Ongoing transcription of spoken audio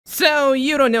So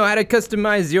you don't know how to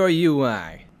customize your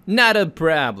UI. Not a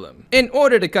problem. In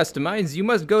order to customize, you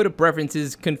must go to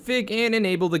Preferences, Config, and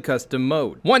enable the custom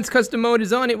mode. Once custom mode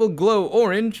is on, it will glow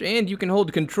orange, and you can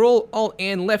hold Control, Alt,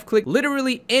 and left click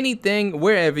literally anything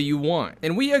wherever you want.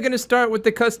 And we are going to start with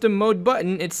the custom mode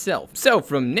button itself. So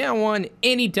from now on,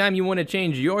 anytime you want to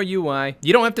change your UI,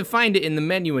 you don't have to find it in the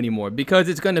menu anymore because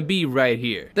it's going to be right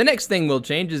here. The next thing we'll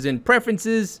change is in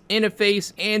Preferences,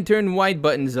 Interface, and turn white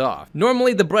buttons off.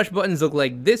 Normally the brush buttons look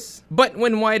like this, but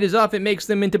when white is off, it makes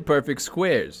them into perfect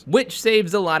squares, which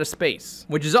saves a lot of space,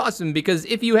 which is awesome because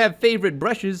if you have favorite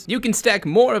brushes, you can stack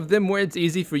more of them where it's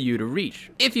easy for you to reach.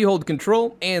 If you hold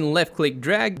Control and left click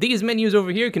drag, these menus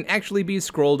over here can actually be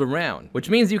scrolled around, which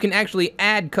means you can actually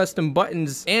add custom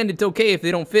buttons, and it's okay if they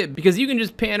don't fit because you can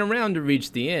just pan around to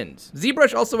reach the ends.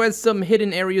 ZBrush also has some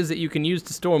hidden areas that you can use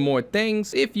to store more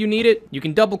things. If you need it, you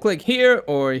can double click here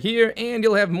or here and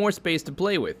you'll have more space to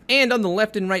play with. And on the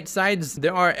left and right sides,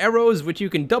 there are arrows which you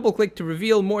can double click to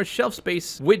reveal more shelf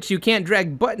space, which you can't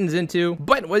drag buttons into,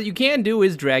 but what you can do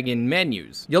is drag in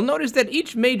menus. You'll notice that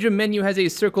each major menu has a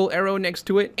circle arrow next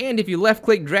to it, and if you left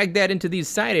click drag that into these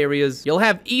side areas, you'll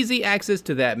have easy access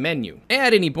to that menu.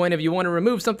 At any point, if you want to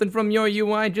remove something from your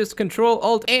UI, just Control,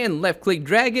 Alt, and left click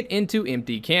drag it into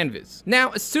empty canvas.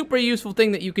 Now, a super useful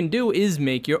thing that you can do is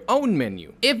make your own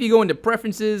menu. If you go into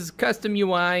Preferences, Custom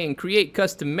UI, and create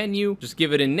custom menu, just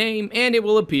give it a name, and it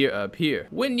will appear up here.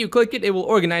 When you click it, it will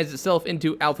organize itself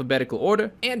into alphabetical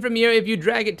order, and from here, if you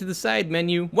drag it to the side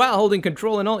menu, while holding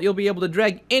Control and Alt, you'll be able to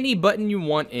drag any button you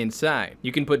want inside.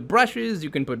 You can put brushes, you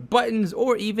can put buttons,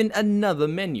 or even another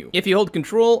menu. If you hold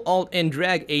Control, Alt, and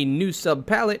drag a new sub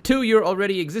palette to your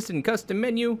already existing custom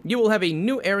menu, you will have a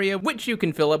new area which you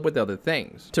can fill up with other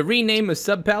things. To rename a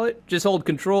sub palette, just hold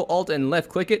Control, Alt, and left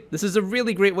click it. This is a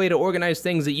really great way to organize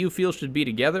things that you feel should be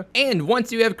together. And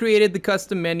once you have created the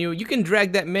custom menu, you can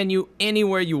drag that menu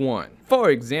anywhere you want.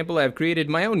 For example, I've created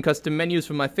my own custom menus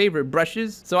for my favorite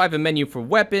brushes. So I have a menu for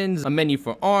weapons, a menu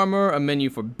for armor, a menu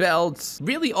for belts.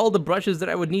 Really all the brushes that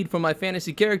I would need for my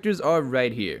fantasy characters are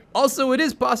right here. Also, it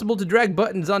is possible to drag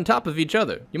buttons on top of each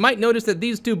other. You might notice that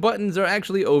these two buttons are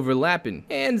actually overlapping,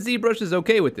 and ZBrush is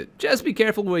okay with it. Just be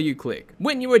careful where you click.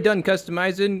 When you are done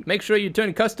customizing, make sure you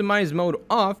turn customize mode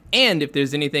off, and if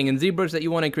there's anything in ZBrush that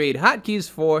you want to create hotkeys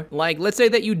for, like let's say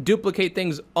that you duplicate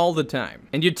things all the time,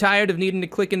 and you're tired of needing to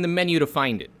click in the menu to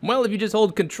find it. Well, if you just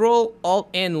hold Control, Alt,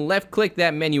 and left click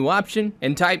that menu option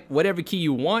and type whatever key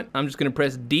you want, I'm just gonna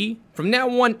press D. From now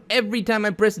on, every time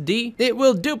I press D, it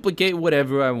will duplicate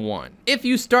whatever I want. If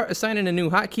you start assigning a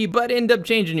new hotkey but end up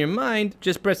changing your mind,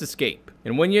 just press Escape.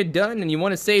 And when you're done and you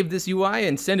want to save this UI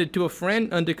and send it to a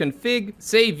friend, under Config,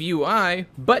 Save UI.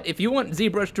 But if you want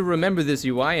ZBrush to remember this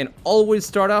UI and always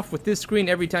start off with this screen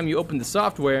every time you open the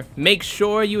software, make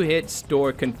sure you hit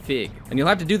Store Config. And you'll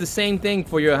have to do the same thing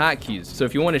for your hotkeys. So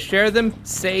if you want to share them,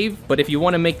 save. But if you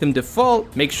want to make them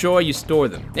default, make sure you store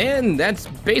them. And that's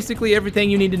basically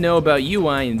everything you need to know about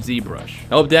UI in ZBrush.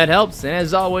 Hope that helps, and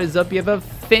as always, hope you have a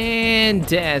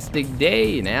fantastic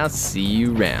day, and I'll see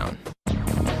you around.